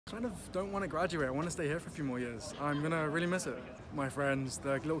Kind of don't want to graduate. I want to stay here for a few more years. I'm gonna really miss it. My friends,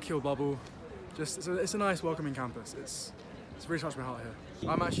 the little Keele bubble, it's a nice welcoming campus. It's really touched my heart here.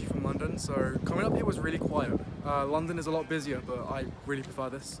 I'm actually from London, so coming up here was really quiet. London is a lot busier, but I really prefer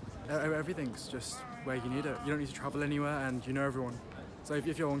this. Everything's just where you need it. You don't need to travel anywhere, and you know everyone. So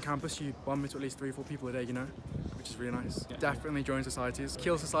if you're on campus, you bump into at least 3 or 4 people a day, you know, which is really nice. Yeah. Definitely join societies.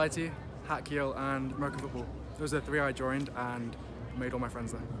 Keele Society, Hat Keele, and American football. Those are the 3 I joined and made all my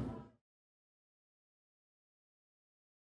friends there.